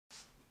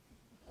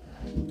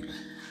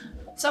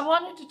So I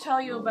wanted to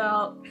tell you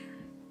about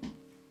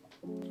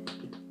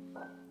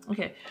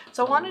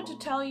so I wanted to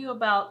tell you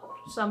about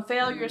some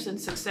failures and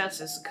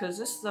successes, because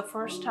this is the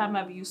first time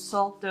I've used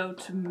salt dough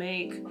to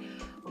make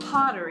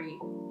pottery,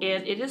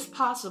 and it is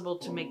possible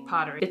to make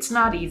pottery. It's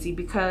not easy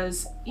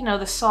because, you know,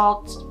 the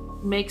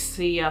salt makes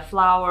the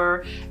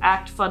flour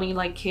act funny,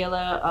 like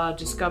Kayla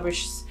discovered.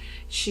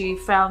 She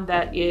found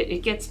that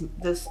it gets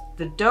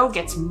the dough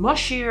gets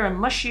mushier and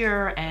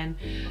mushier, and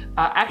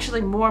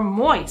actually more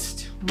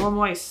moist.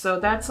 So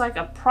that's like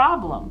a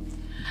problem.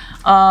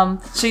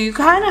 So you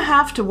kind of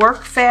have to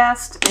work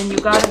fast, and you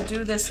got to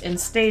do this in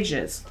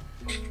stages.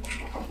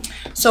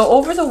 So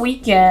over the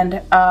weekend,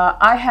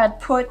 I had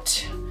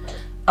put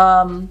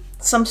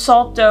some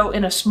salt dough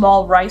in a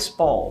small rice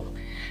bowl,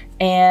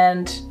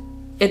 and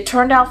it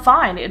turned out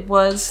fine. It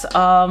was,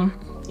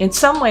 in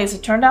some ways,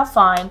 it turned out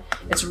fine.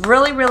 It's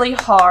really, really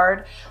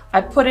hard.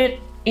 I put it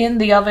in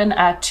the oven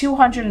at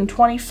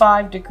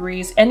 225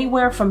 degrees.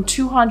 Anywhere from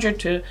 200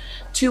 to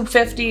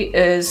 250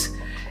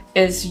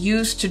 is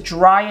used to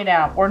dry it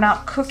out. We're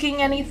not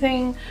cooking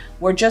anything.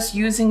 We're just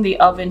using the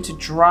oven to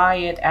dry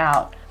it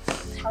out.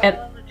 How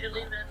long did you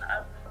leave it in the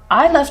oven?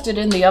 I left it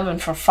in the oven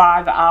for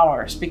 5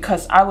 hours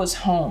because I was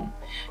home.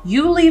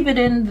 You leave it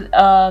in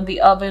the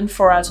oven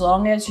for as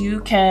long as you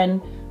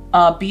can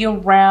be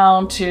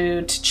around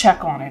to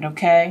check on it,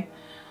 okay?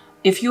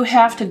 If you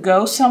have to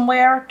go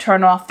somewhere,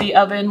 turn off the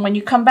oven. When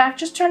you come back,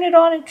 just turn it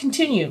on and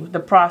continue the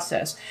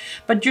process.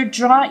 But you're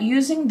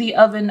using the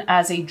oven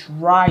as a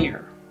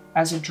dryer,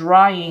 as a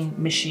drying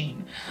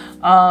machine.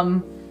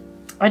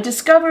 I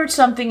discovered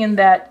something in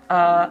that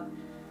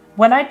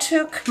when I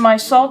took my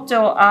salt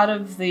dough out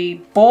of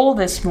the bowl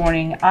this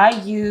morning, I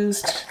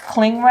used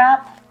cling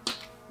wrap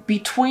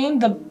between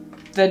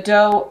the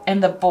dough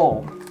and the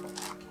bowl.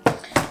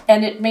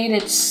 And it made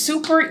it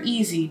super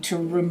easy to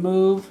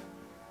remove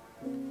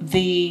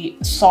the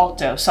salt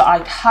dough. So I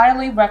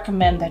highly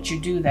recommend that you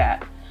do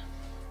that.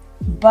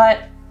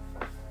 But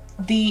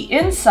the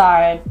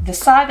inside, the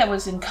side that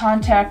was in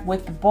contact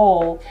with the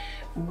bowl,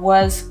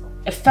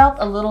 it felt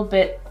a little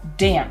bit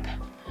damp.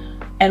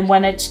 And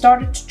when it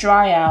started to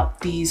dry out,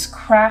 these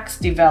cracks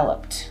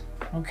developed,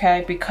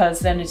 okay?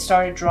 Because then it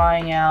started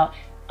drying out,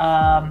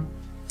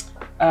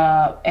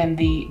 and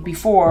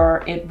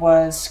before it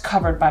was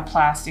covered by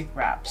plastic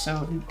wrap.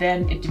 So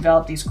then it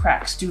developed these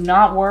cracks. Do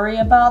not worry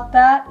about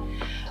that,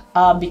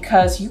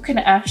 because you can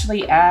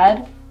actually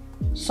add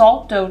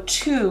salt dough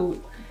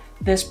to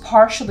this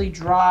partially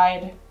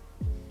dried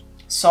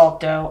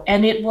salt dough,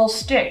 and it will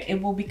stick.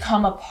 It will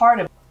become a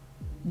part of it.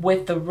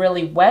 With the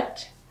really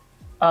wet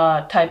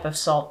type of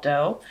salt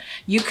dough,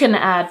 you can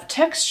add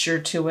texture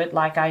to it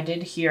like I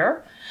did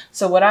here.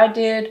 So what I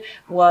did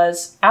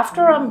was,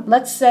 after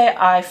let's say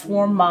I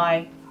form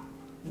my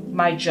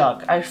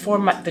jug. I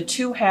form the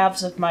two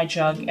halves of my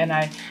jug and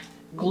I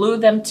glue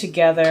them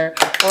together,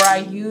 or I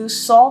use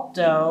salt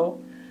dough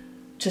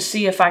to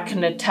see if I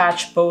can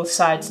attach both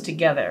sides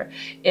together.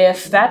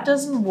 If that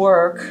doesn't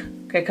work,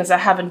 okay, because I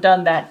haven't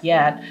done that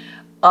yet,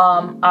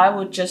 I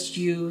would just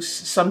use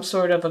some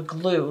sort of a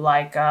glue,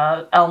 like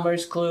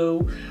Elmer's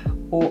glue,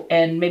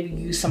 and maybe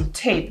use some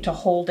tape to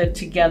hold it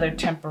together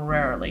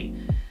temporarily.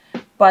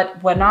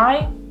 But when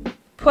I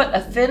put a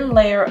thin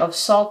layer of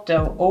salt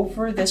dough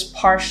over this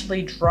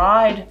partially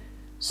dried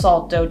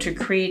salt dough to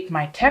create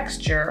my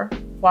texture,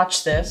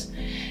 watch this,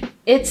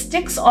 it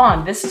sticks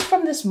on. This is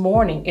from this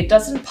morning. It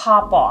doesn't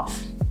pop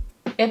off.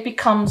 It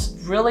becomes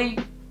really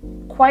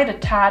quite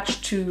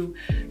attached to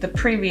the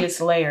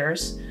previous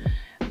layers.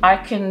 I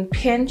can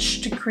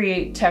pinch to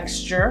create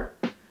texture.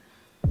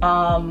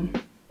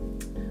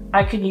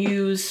 I can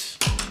use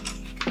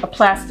a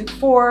plastic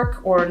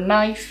fork or a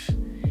knife,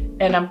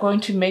 and I'm going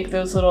to make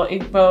those little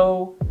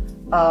Igbo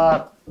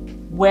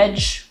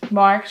wedge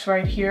marks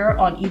right here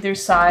on either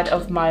side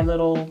of my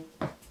little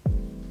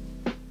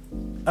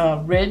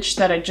ridge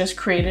that I just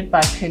created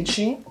by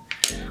pinching.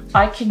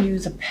 I can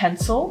use a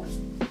pencil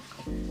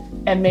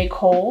and make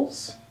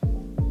holes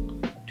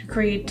to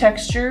create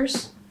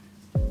textures.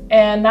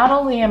 And not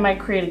only am I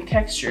creating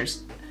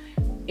textures,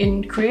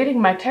 in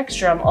creating my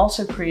texture, I'm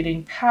also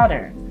creating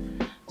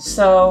pattern.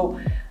 So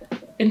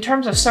in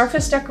terms of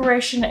surface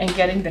decoration and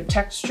getting the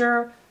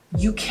texture,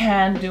 you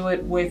can do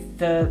it with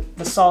the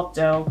salt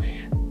dough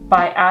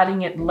by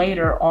adding it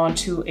later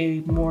onto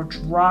a more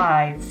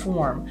dry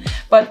form.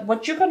 But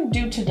what you're going to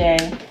do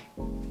today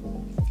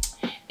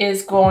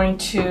is going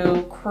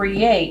to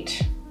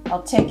create,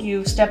 I'll take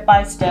you step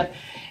by step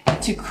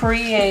to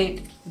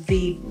create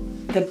the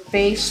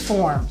base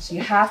forms.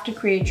 You have to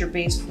create your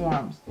base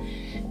forms.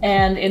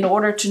 And in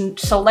order to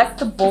select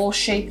the bowl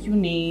shape you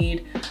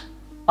need,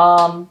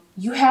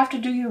 you have to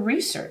do your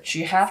research.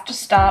 You have to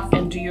stop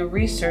and do your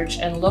research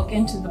and look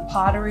into the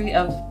pottery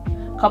of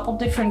a couple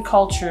different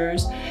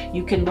cultures.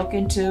 You can look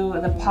into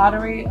the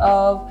pottery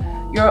of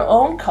your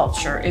own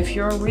culture, if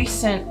you're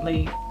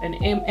recently an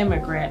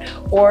immigrant,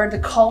 or the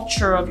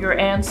culture of your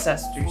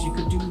ancestors. You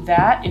could do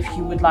that if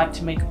you would like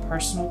to make a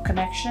personal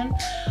connection.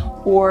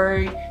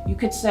 Or you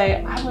could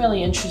say, I'm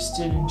really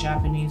interested in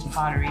Japanese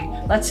pottery.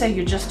 Let's say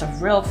you're just a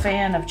real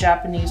fan of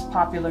Japanese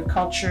popular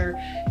culture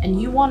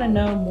and you want to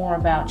know more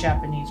about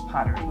Japanese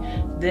pottery.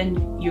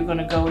 Then you're going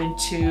to go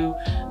into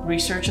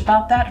research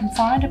about that and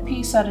find a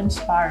piece that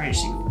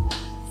inspires you.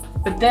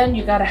 But then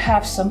you got to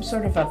have some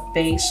sort of a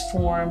base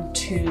form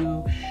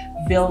to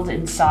build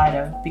inside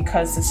of,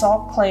 because the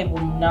salt clay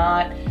will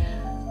not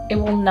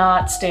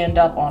stand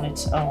up on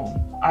its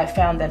own. I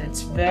found that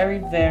it's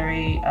very,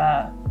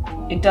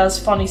 it does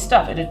funny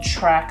stuff. It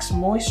attracts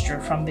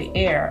moisture from the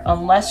air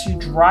unless you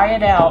dry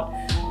it out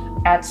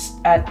at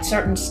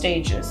certain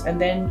stages, and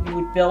then you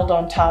would build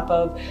on top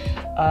of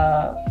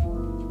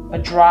a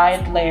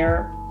dried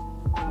layer,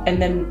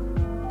 and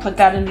then put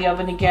that in the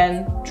oven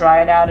again,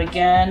 dry it out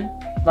again,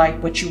 like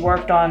what you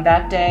worked on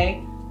that day.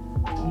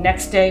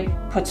 Next day,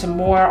 put some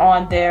more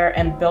on there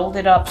and build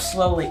it up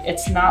slowly.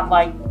 It's not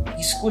like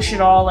you squish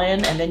it all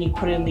in and then you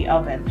put it in the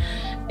oven.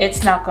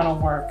 It's not gonna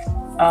work.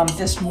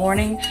 This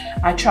morning,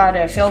 I tried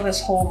to fill this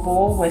whole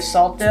bowl with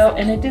salt dough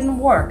and it didn't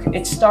work.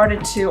 It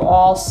started to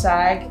all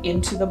sag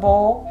into the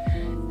bowl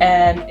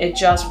and it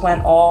just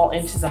went all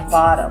into the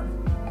bottom.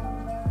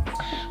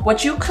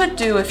 What you could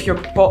do if your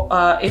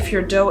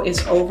dough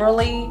is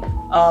overly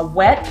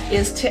wet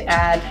is to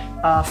add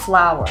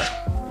flour.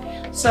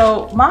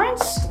 So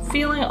mine's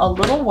feeling a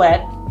little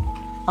wet.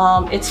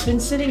 It's been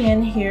sitting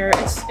in here.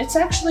 It's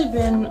actually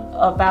been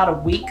about a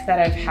week that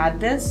I've had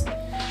this.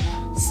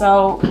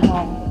 So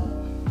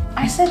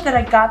I said that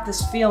I got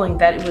this feeling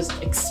that it was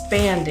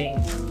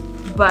expanding,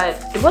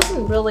 but it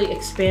wasn't really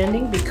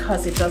expanding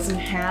because it does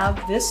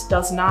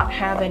not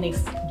have any,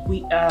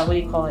 what do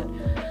you call it,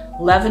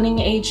 leavening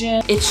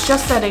agent. It's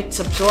just that it's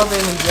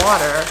absorbing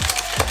water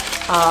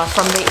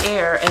from the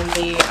air, and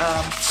the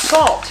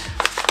salt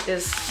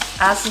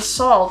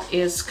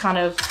is kind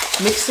of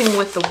mixing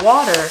with the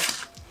water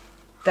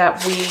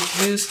that we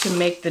use to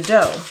make the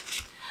dough.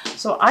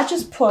 So I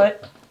just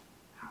put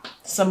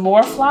some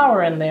more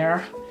flour in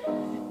there,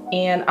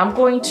 and I'm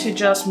going to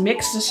just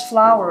mix this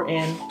flour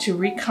in to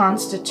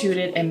reconstitute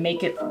it and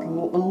make it a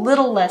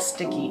little less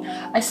sticky.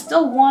 I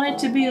still want it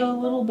to be a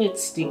little bit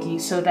sticky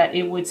so that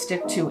it would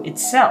stick to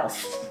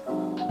itself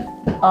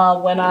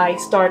when I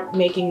start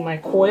making my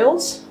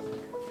coils.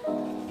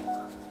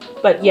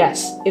 But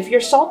yes, if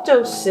your salt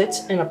dough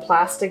sits in a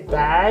plastic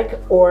bag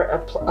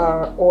or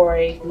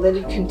a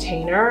lidded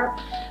container,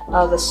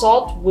 the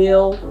salt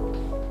will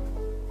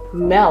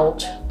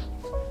melt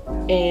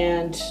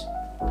and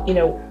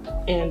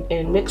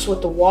and mix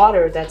with the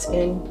water that's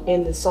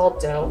in the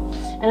salt dough.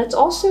 And it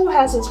also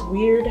has this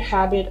weird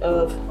habit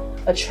of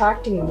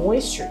attracting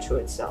moisture to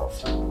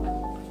itself.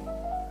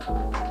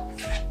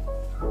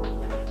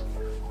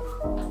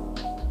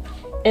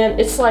 And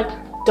it's like,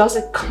 does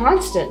it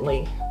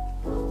constantly.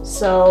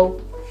 So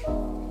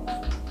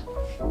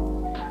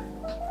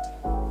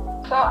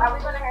are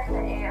we gonna have to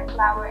add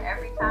flour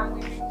every time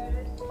we do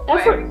this? Or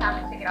every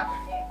time we take it off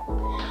the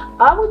pan?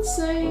 I would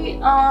say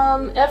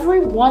every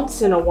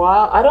once in a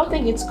while. I don't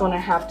think it's gonna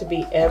have to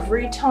be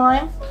every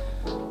time,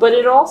 but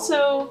I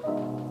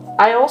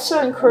also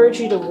encourage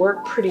you to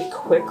work pretty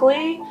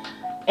quickly.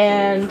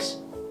 And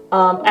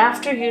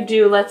after you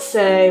do, let's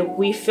say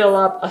we fill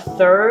up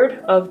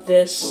 1/3 of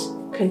this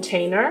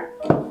container,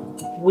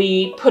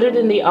 we put it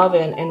in the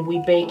oven and we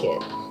bake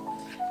it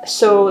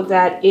so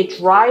that it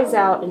dries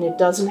out and it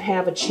doesn't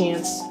have a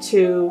chance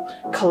to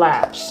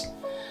collapse.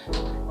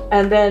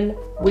 And then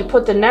we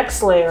put the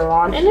next layer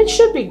on, and it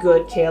should be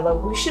good,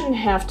 Kayla. We shouldn't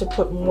have to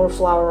put more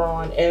flour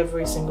on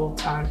every single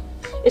time.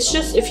 It's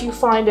just if you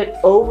find it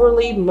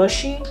overly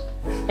mushy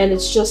and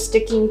it's just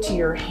sticking to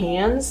your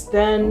hands,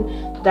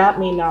 then that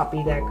may not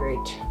be that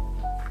great.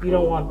 You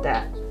don't want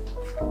that.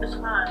 It's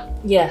fine.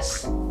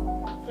 Yes.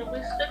 Can we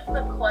stick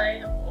the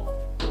clay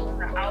on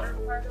the outer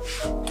part of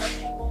the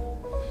bowl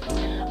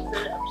and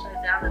put it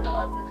upside down in the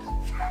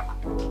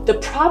oven? The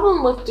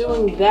problem with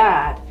doing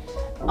that,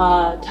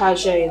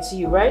 Tajay, it's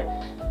you, right?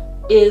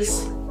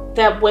 Is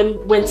that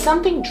when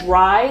something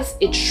dries,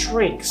 it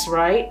shrinks,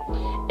 right?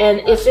 And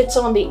if it's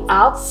on the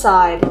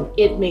outside,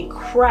 it may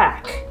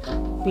crack,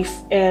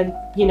 and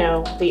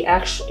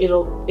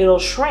it'll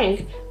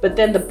shrink. But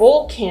then the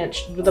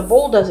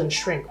bowl doesn't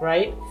shrink,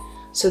 right?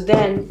 So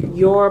then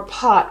your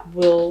pot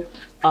will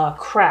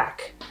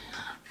crack,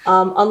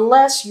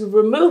 unless you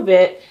remove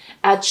it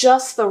at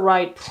just the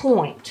right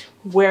point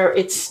where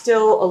it's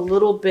still a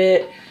little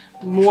bit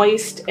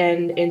moist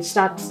and it's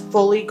not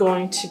fully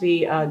going to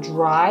be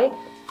dry,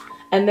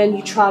 and then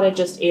you try to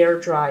just air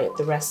dry it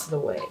the rest of the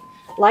way.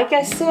 Like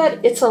I said,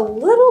 it's a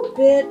little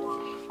bit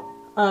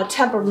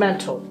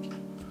temperamental,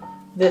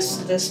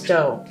 this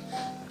dough.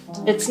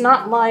 It's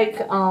not like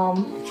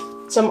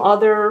some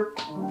other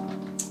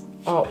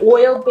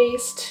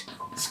oil-based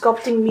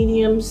sculpting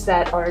mediums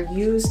that are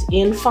used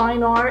in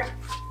fine art.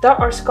 There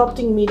are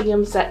sculpting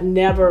mediums that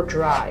never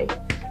dry,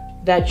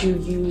 that you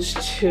use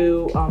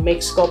to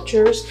make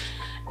sculptures,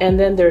 And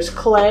then there's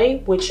clay,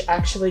 which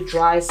actually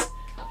dries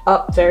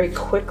up very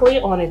quickly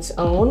on its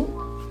own.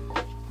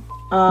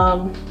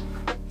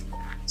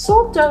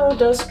 Salt dough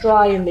does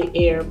dry in the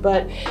air,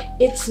 but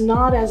it's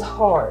not as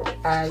hard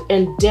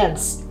and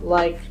dense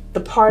like the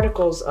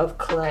particles of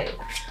clay.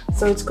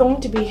 So it's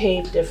going to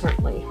behave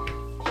differently.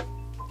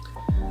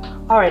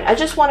 All right, I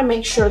just want to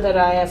make sure that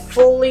I have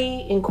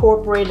fully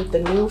incorporated the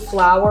new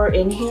flour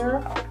in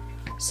here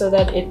so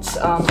that it's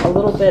a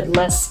little bit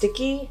less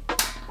sticky.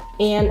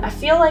 And I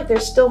feel like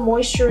there's still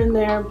moisture in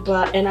there,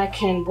 and I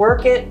can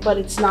work it, but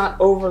it's not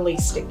overly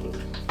sticky.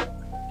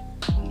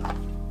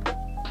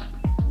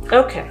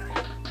 Okay,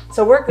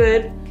 so we're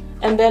good.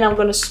 And then I'm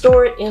gonna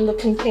store it in the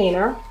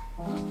container.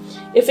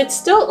 If it's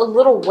still a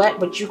little wet,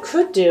 what you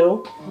could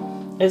do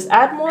is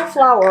add more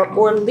flour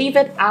or leave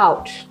it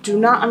out. Do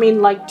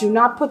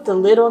not put the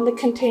lid on the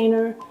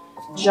container.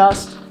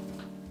 Just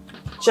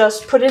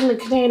put it in the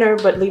container,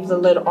 but leave the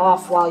lid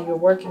off while you're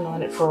working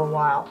on it for a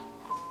while.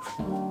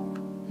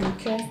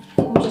 Okay,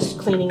 I'm just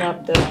cleaning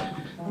up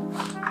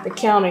the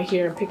counter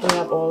here and picking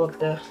up all of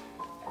the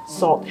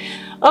salt.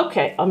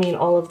 Okay,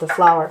 all of the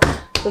flour.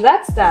 So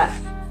that's that.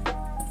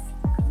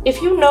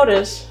 If you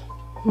notice,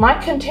 my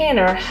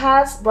container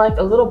has like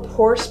a little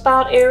pour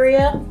spout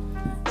area,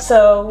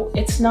 so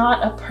it's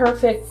not a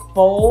perfect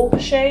bowl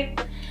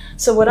shape.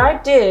 So what I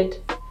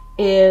did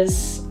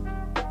is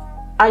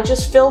I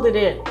just filled it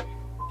in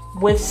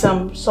with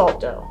some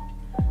salt dough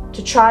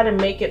to try to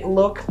make it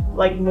look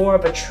like more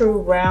of a true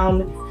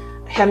round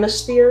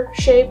hemisphere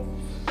shape.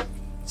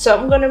 So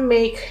I'm going to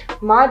make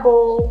my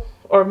bowl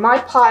or my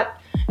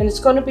pot, and it's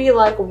going to be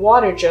like a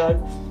water jug.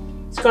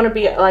 It's going to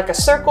be like a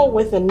circle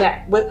with a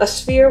neck, with a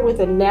sphere with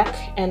a neck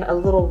and a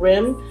little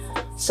rim.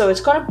 So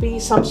it's going to be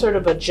some sort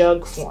of a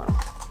jug form.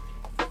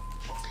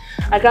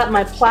 I got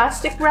my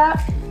plastic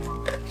wrap,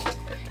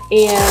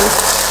 and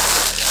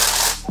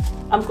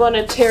I'm going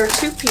to tear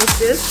 2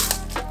 pieces.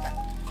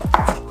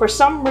 For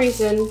some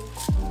reason,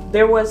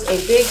 there was a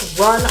big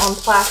run on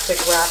plastic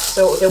wrap,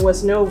 so there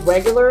was no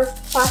regular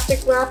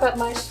plastic wrap at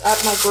my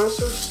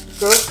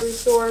grocery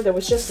store. There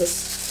was just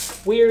this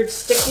weird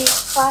sticky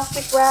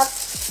plastic wrap.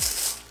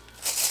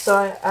 So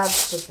I have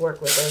to just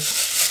work with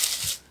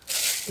this.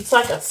 It's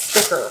like a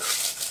sticker.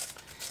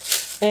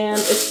 And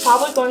it's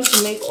probably going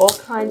to make all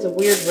kinds of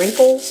weird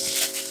wrinkles.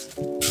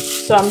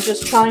 So I'm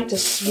just trying to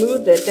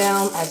smooth it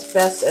down as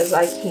best as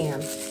I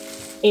can.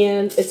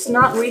 And it's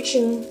not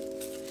reaching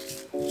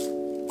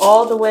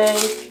all the way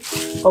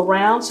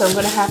around, so I'm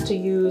going to have to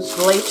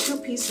lay 2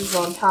 pieces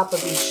on top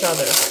of each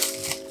other.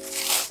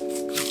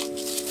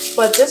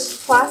 But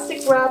this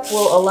plastic wrap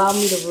will allow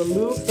me to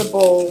remove the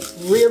bowl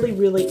really,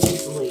 really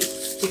easily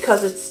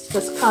because it's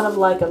just kind of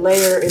like a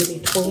layer in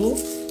between.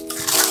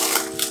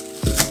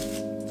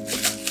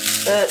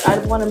 But I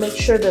want to make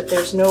sure that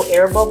there's no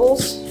air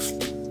bubbles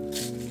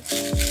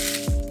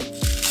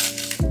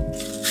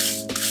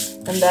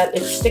and that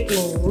it's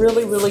sticking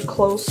really, really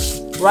close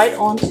right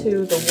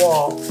onto the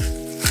wall.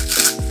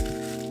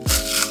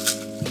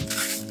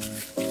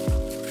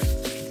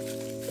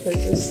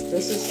 Because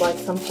this is like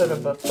some sort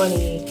of a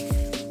funny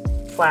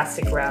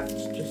plastic wrap.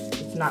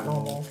 It's not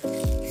normal.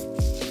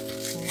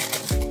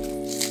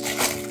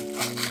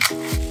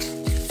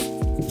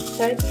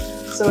 Okay,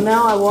 so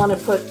now I want to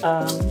put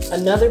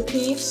another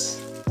piece.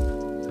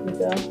 Here we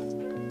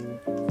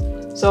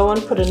go. So I want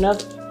to put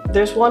another.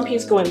 There's one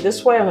piece going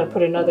this way. I'm going to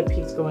put another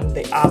piece going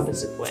the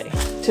opposite way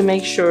to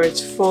make sure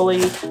it's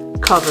fully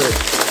covered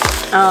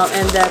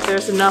and that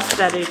there's enough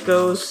that it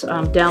goes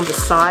down the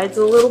sides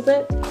a little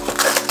bit.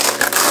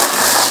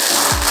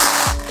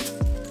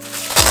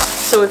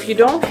 So if you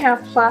don't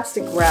have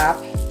plastic wrap,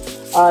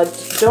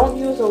 don't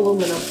use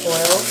aluminum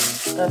foil.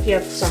 If you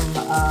have some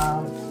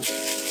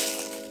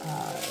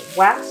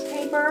wax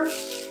paper,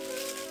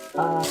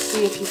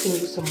 see if you can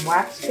use some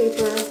wax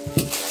paper.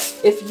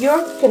 If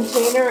your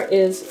container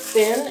is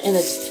thin and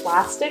it's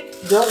plastic,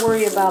 don't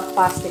worry about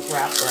plastic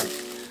wrapper.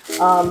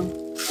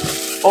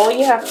 All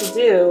you have to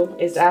do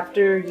is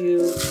after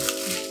you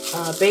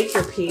bake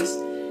your piece,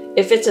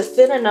 if it's a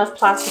thin enough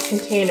plastic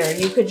container,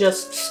 you could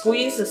just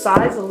squeeze the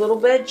sides a little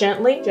bit,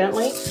 gently,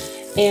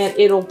 and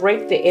it'll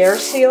break the air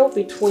seal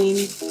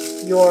between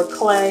your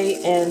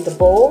clay and the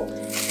bowl.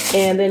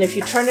 And then if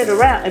you turn it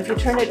around, if you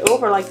turn it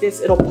over like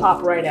this, it'll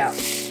pop right out.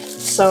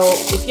 So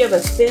if you have a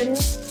thin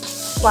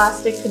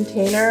plastic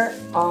container,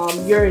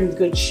 you're in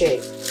good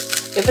shape.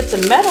 If it's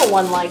a metal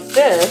one like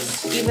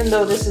this, even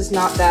though this is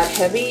not that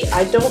heavy,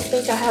 I don't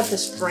think I have the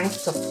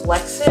strength to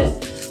flex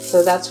it.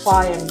 So that's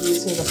why I'm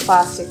using the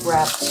plastic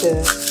wrap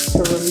to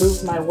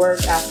remove my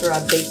work after I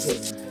baked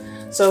it.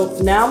 So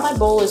now my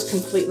bowl is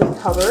completely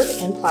covered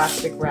in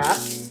plastic wrap.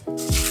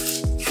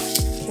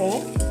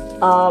 Okay.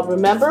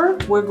 Remember,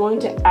 we're going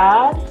to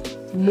add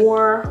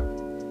more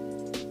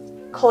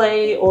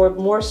clay or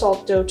more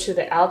salt dough to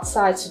the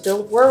outside, so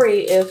don't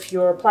worry if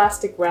your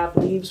plastic wrap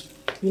leaves,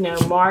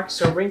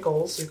 marks or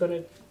wrinkles. You're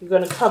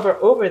gonna cover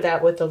over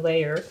that with a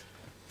layer.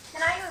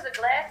 Can I use a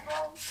glass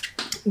bowl?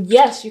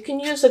 Yes, you can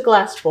use a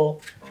glass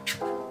bowl.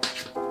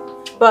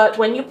 But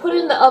when you put it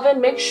in the oven,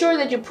 make sure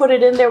that you put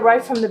it in there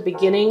right from the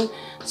beginning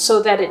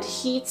so that it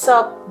heats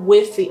up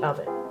with the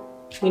oven.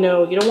 You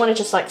know, you don't want to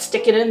just like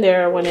stick it in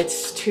there when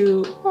it's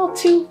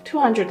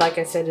 200, like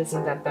I said,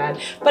 isn't that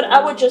bad. But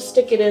I would just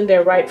stick it in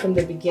there right from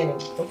the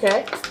beginning,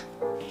 okay?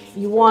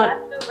 You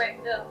want... the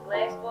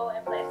glass bowl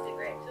and plastic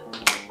wrap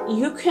too?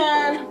 You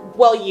can,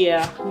 well,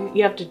 yeah,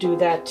 you have to do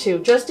that too,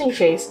 just in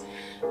case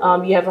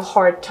you have a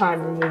hard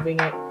time removing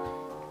it.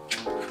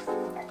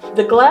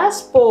 The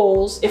glass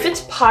bowls, if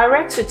it's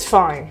Pyrex, it's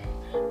fine.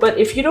 But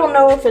if you don't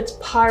know if it's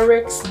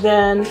Pyrex,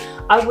 then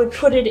I would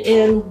put it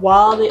in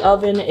while the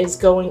oven is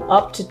going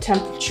up to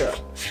temperature.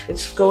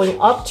 It's going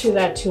up to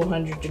that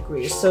 200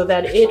 degrees so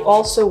that it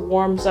also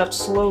warms up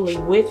slowly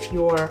with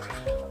your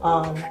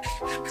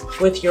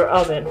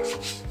oven.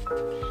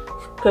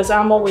 Because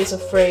I'm always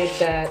afraid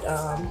that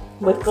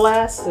with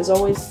glass, there's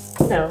always,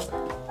 you know,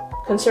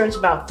 concerns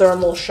about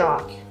thermal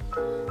shock.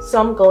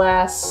 Some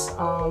glass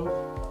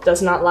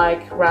does not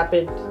like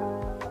rapid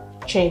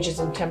changes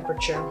in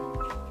temperature.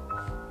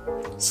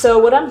 So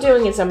what I'm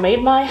doing is I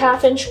made my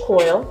 1/2-inch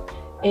coil,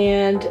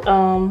 and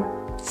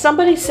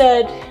somebody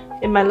said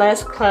in my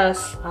last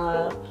class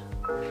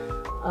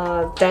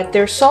that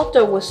their salt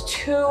dough was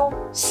too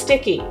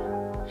sticky.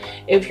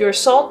 If your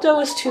salt dough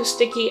is too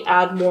sticky,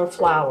 add more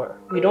flour.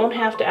 You don't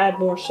have to add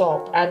more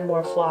salt, add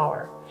more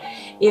flour.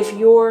 If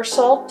your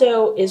salt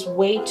dough is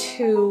way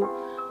too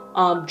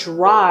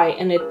dry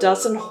and it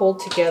doesn't hold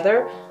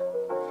together,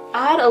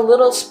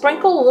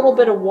 sprinkle a little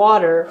bit of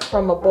water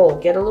from a bowl.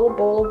 Get a little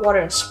bowl of water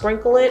and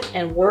sprinkle it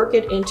and work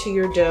it into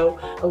your dough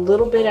a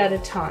little bit at a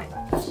time.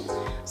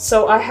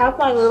 So I have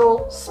my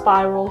little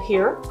spiral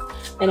here,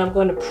 and I'm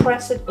going to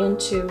press it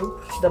into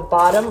the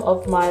bottom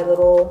of my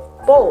little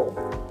bowl.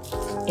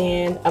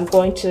 And I'm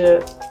going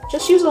to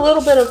just use a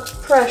little bit of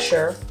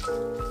pressure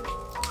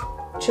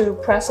to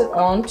press it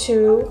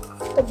onto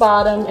the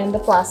bottom and the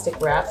plastic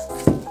wrap.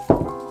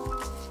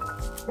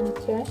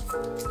 Okay.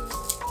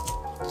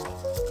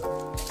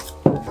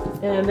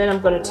 And then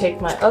I'm going to take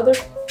my other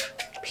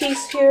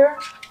piece here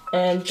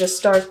and just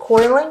start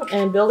coiling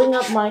and building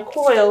up my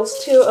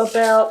coils to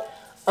about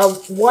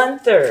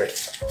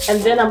 1/3.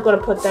 And then I'm going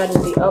to put that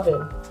in the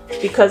oven.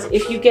 Because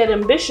if you get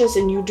ambitious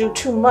and you do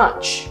too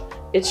much,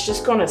 it's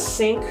just going to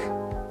sink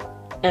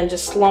and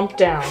just slump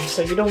down.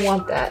 So you don't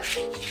want that.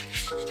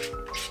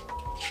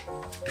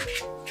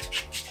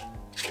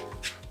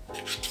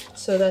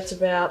 So that's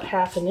about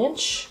 1/2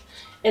 inch.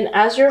 And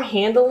as you're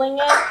handling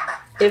it,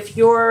 if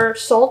your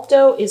salt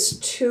dough is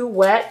too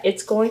wet,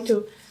 it's going to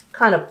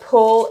kind of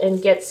pull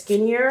and get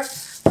skinnier.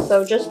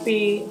 So just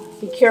be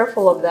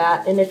careful of that.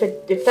 And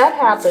if that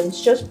happens,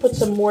 just put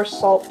some more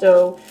salt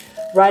dough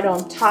right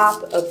on top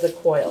of the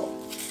coil.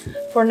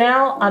 For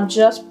now, I'm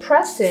just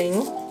pressing,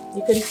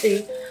 you can see,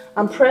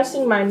 I'm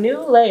pressing my new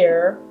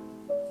layer,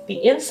 the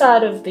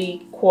inside of the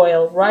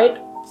coil, right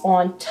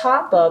on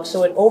top of,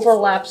 so it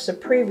overlaps the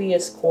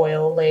previous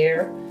coil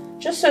layer,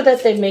 just so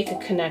that they make a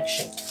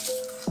connection.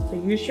 So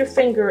use your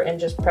finger and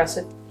just press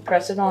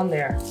it on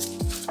there,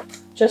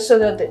 just so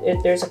that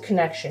there's a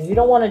connection. You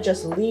don't want to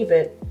just leave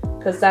it,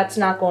 because that's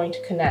not going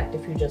to connect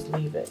if you just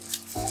leave it.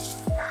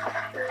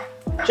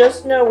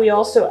 Just know we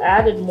also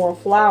added more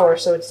flour,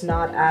 so it's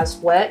not as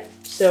wet,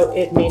 so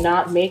it may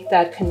not make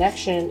that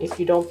connection if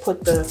you don't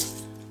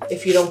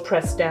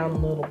press down a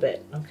little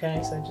bit.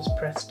 Okay, so I just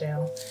press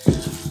down.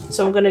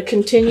 So I'm going to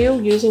continue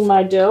using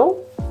my dough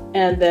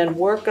and then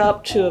work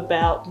up to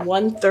about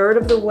 1/3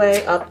 of the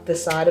way up the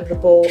side of the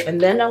bowl, and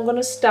then I'm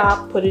going to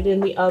stop, put it in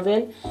the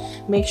oven.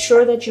 Make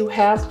sure that you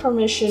have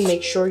permission,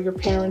 make sure your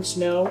parents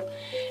know.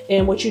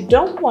 And what you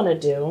don't want to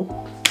do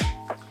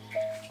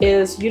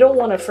is you don't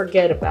want to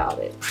forget about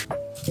it.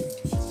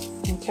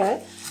 Okay,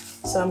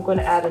 so I'm going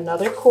to add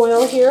another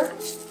coil here.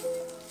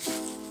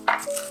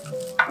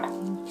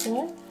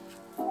 Okay,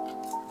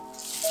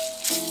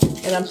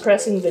 and I'm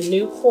pressing the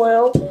new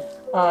coil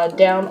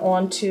down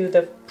onto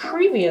the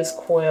previous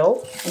coil,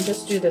 and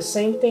just do the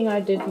same thing I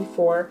did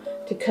before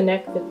to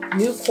connect the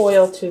new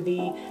coil to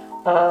the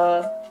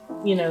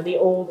the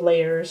old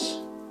layers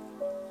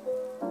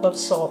of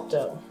salt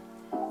dough.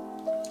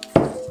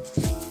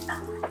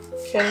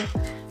 Okay,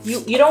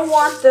 you don't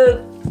want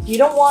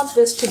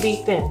this to be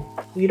thin.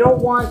 You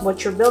don't want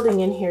what you're building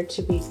in here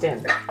to be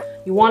thin.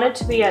 You want it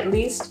to be at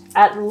least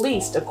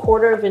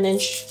 1/4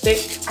 inch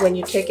thick when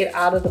you take it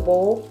out of the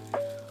bowl,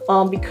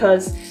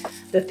 because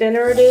the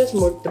thinner it is,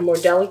 the more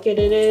delicate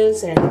it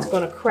is, and it's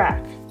going to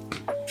crack.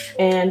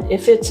 And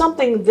if it's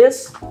something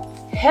this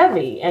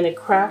heavy and it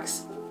cracks,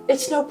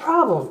 it's no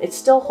problem. It's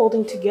still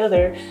holding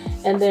together,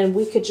 and then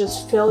we could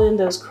just fill in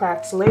those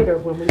cracks later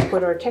when we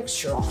put our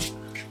texture on.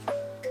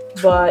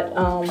 But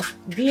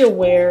be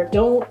aware,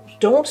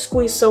 don't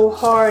squeeze so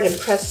hard and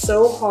press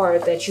so hard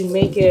that you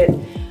make it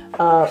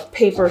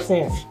paper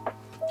thin.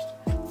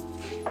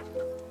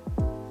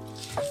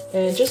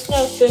 And just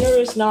know thinner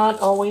is not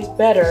always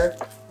better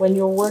when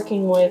you're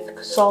working with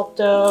salt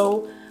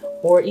dough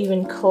or even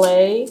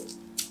clay,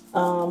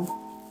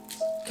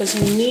 because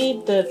you need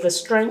the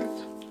strength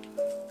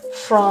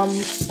from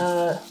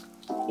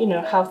you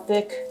know, how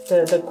thick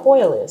the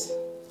coil is.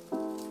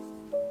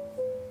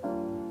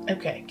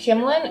 Okay,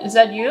 Kimlin, is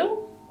that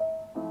you?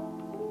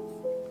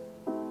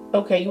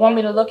 Okay, you want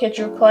me to look at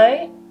your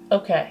clay?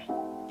 Okay,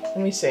 let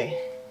me see.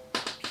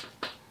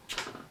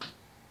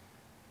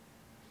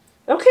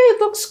 Okay, it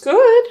looks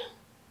good.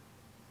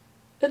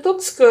 It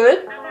looks good.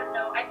 I don't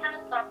know. I kind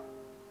of stopped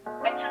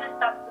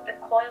with the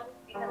coils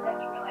because I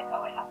think like,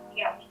 oh, it has to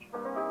be at least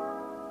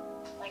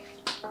like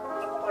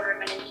a quarter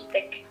of an inch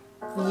thick.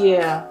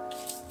 Yeah.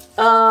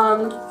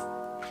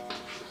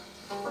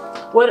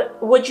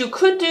 What you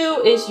could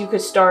do is you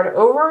could start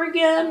over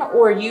again,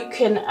 or you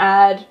can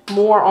add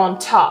more on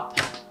top.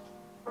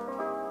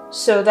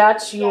 So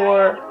that's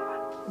your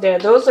there.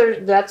 Those are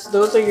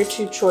your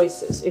two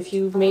choices. If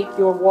you make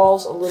your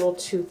walls a little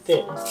too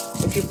thin,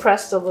 if you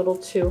pressed a little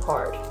too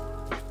hard.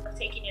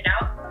 Taking it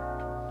out.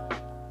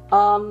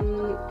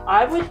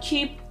 I would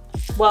keep.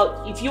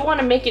 Well, if you want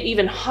to make it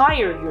even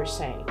higher, you're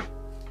saying.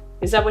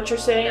 Is that what you're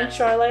saying, Yeah.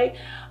 Charlotte?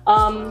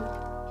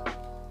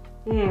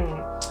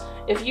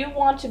 If you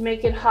want to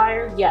make it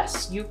higher,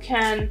 yes, you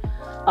can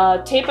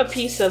tape a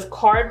piece of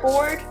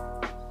cardboard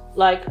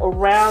like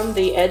around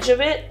the edge of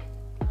it,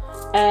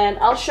 and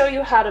I'll show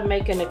you how to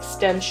make an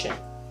extension,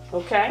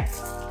 okay?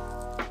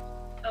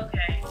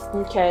 Okay.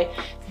 Okay,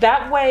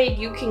 that way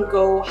you can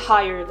go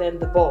higher than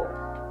the bowl,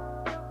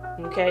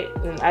 okay?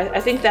 And I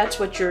think that's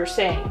what you're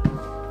saying.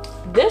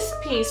 This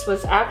piece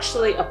was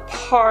actually a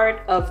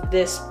part of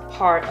this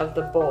part of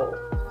the bowl.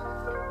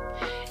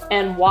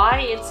 And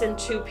why it's in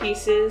two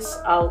pieces,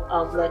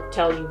 I'll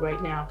tell you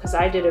right now, because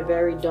I did a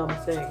very dumb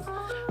thing.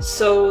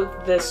 So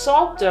the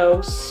salt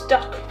dough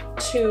stuck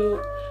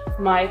to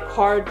my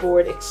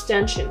cardboard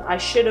extension. I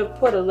should have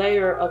put a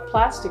layer of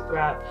plastic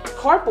wrap.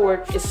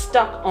 Cardboard is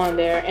stuck on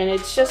there, and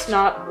it's just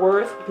not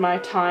worth my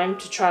time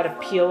to try to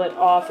peel it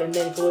off and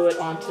then glue it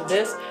onto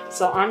this.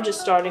 So I'm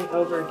just starting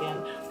over again.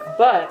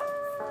 But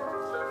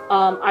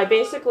I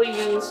basically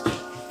used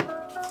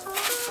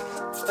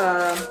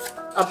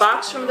a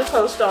box from the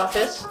post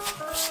office,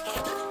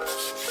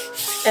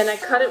 and I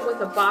cut it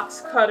with a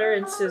box cutter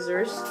and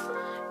scissors,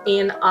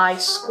 and I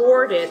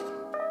scored it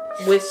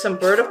with some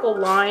vertical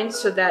lines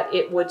so that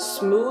it would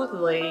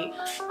smoothly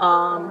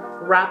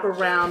wrap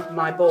around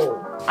my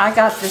bowl. I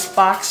got this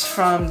box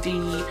from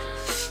the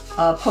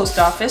post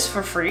office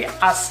for free.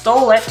 I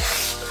stole it,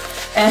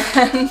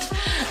 and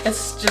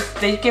it's just,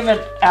 they give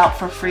it out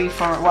for free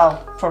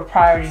for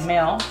priority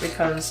mail,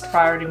 because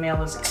priority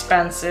mail is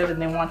expensive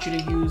and they want you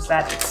to use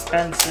that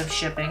expensive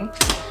shipping.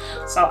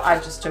 So I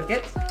just took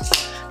it,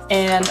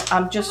 and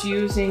I'm just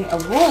using a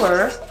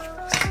ruler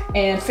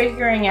and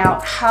figuring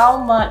out how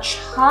much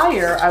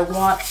higher I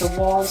want the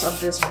walls of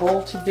this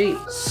bowl to be.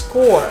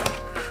 Score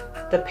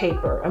the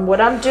paper, and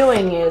what I'm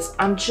doing is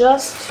I'm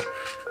just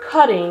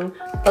cutting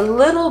a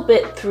little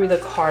bit through the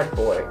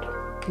cardboard,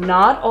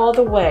 not all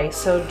the way.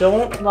 So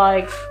don't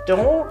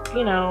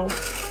you know,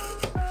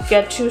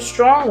 get too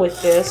strong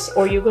with this,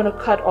 or you're going to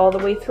cut all the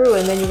way through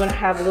and then you're going to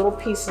have little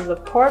pieces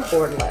of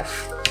cardboard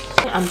left.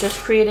 I'm just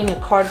creating a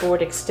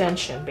cardboard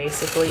extension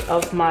basically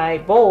of my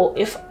bowl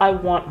if I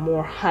want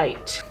more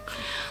height.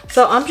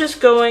 So I'm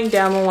just going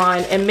down the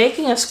line and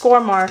making a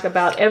score mark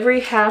about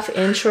every ½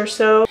 inch or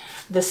so.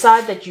 The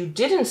side that you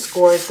didn't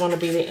score is going to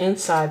be the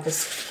inside.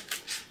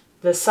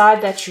 The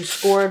side that you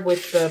scored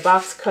with the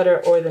box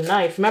cutter or the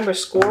knife. Remember,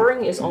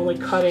 scoring is only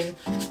cutting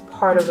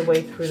part of the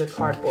way through the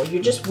cardboard.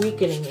 You're just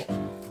weakening it.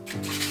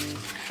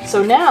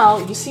 So now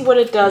you see what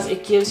it does.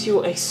 It gives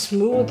you a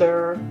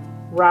smoother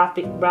wrap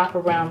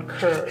around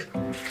curve.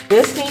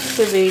 This needs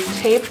to be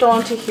taped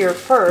onto here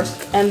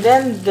first, and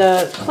then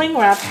the cling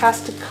wrap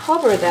has to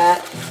cover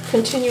that,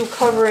 continue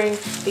covering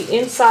the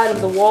inside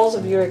of the walls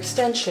of your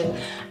extension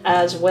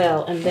as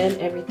well, and then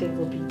everything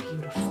will be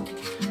beautiful.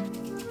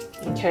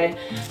 Okay,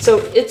 so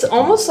it's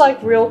almost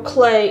like real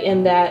clay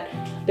in that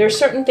there are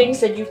certain things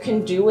that you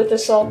can do with the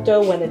salt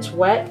dough when it's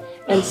wet,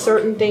 and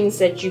certain things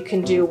that you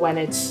can do when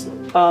it's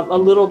a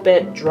little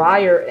bit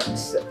drier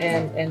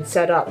and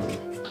set up.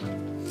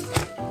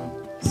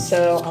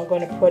 So I'm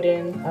going to put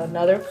in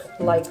another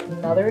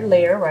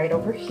layer right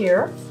over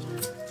here.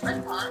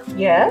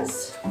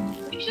 Yes?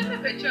 You should have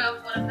a picture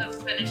of one of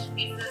the finished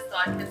pieces so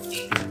I can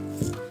see.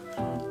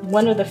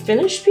 One of the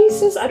finished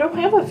pieces? I don't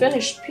have a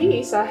finished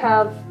piece. I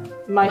have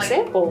my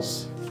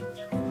samples.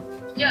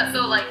 Yeah,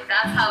 so like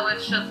that's how it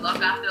should look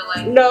after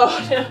like... No.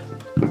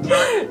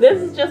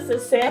 This is just a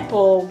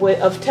sample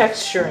of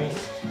texturing.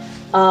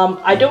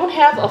 I don't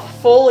have a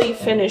fully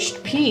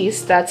finished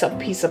piece. That's a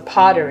piece of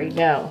pottery,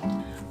 no.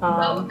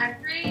 So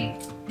every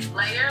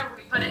layer,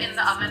 we put it in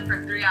the oven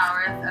for 3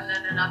 hours, and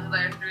then another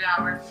layer 3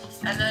 hours,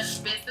 and then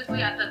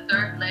basically at the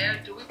third layer,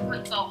 do we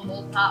put the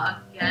whole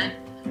pot again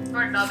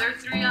for another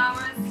 3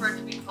 hours for it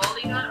to be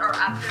fully done, or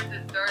after the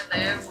third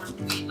layer, would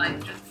we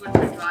like just do it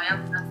to dry up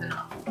and that's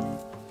enough?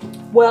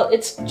 Well,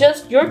 it's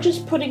just, you're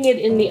just putting it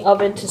in the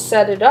oven to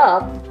set it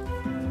up,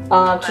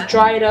 to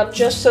dry it up,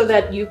 just so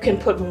that you can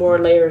put more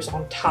layers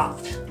on top.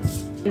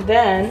 And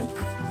then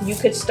you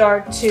could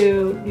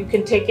you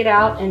can take it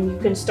out and you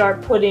can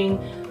start putting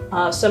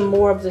some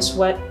more of this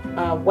wet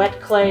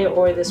wet clay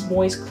or this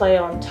moist clay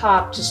on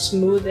top to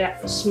smooth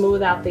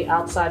out the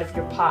outside of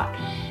your pot.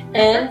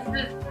 And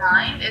this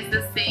design is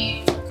the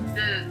same.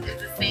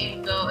 It's the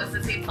same dough. It's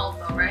the same salt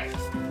dough, right?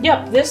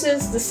 Yep, this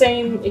is the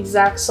same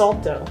exact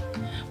salt dough.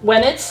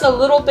 When it's a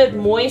little bit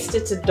moist,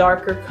 it's a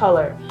darker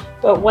color.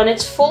 But when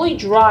it's fully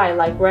dry,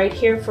 like right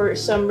here, for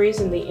some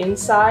reason, the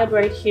inside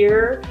right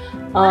here,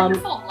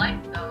 It's so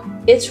light though.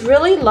 it's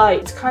really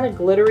light. It's kind of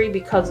glittery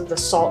because of the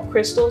salt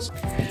crystals.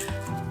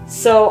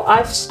 So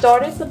I've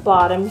started the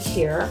bottom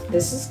here.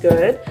 This is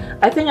good.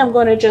 I think I'm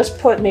going to just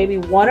put maybe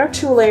 1 or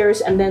 2 layers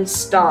and then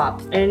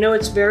stop. And I know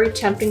it's very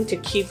tempting to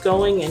keep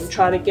going and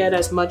try to get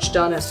as much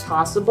done as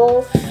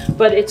possible,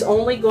 but it's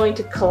only going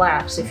to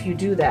collapse if you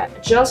do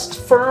that. Just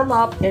firm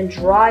up and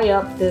dry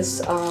up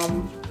this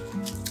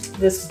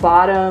this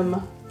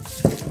bottom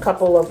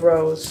couple of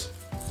rows.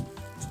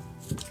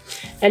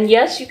 And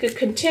yes, you could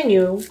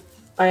continue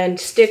and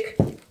stick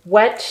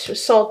wet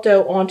salt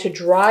dough onto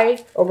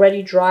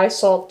already dry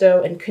salt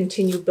dough and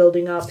continue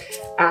building up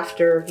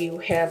after you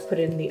have put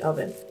it in the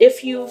oven.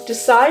 If you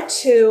decide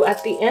to,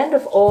 at the end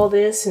of all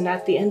this and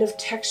at the end of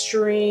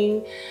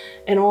texturing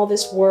and all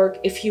this work,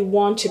 if you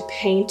want to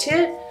paint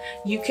it,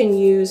 you can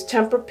use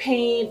tempera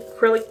paint,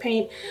 acrylic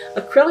paint.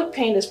 Acrylic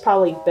paint is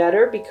probably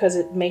better because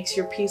it makes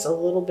your piece a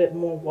little bit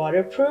more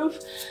waterproof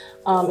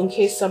in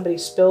case somebody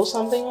spills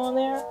something on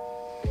there.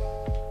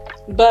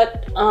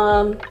 But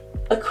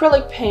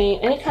acrylic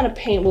paint, any kind of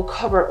paint, will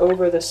cover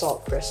over the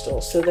salt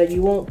crystals so that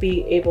you won't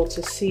be able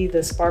to see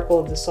the sparkle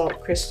of the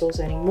salt crystals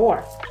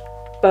anymore.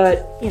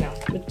 But, you know,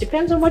 it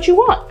depends on what you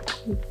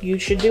want. You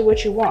should do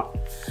what you want.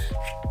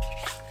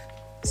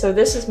 So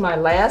this is my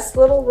last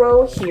little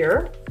row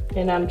here,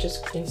 and I'm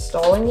just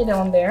installing it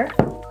on there.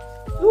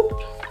 Oop.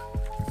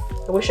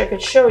 I wish I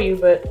could show you,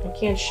 but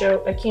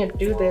I can't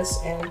do this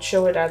and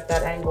show it at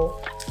that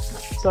angle.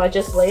 So I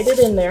just laid it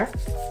in there.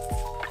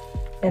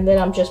 And then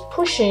I'm just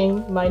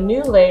pushing my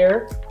new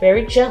layer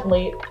very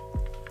gently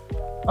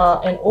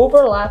and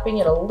overlapping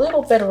it a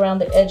little bit around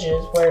the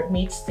edges where it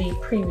meets the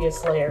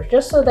previous layer,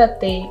 just so that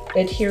they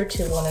adhere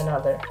to one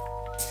another.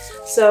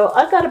 So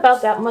I got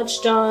about that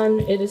much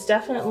done. It is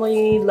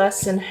definitely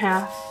less than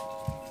half.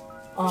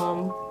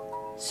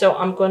 So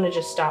I'm going to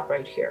just stop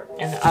right here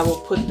and I will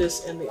put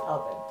this in the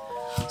oven.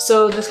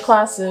 So this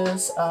class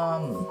is,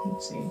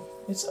 let's see,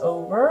 it's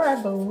over, I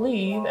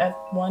believe, at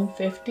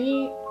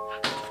 150.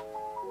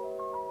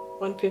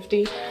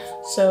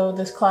 So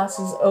this class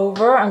is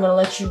over. I'm going to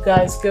let you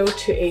guys go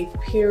to a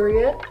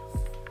period.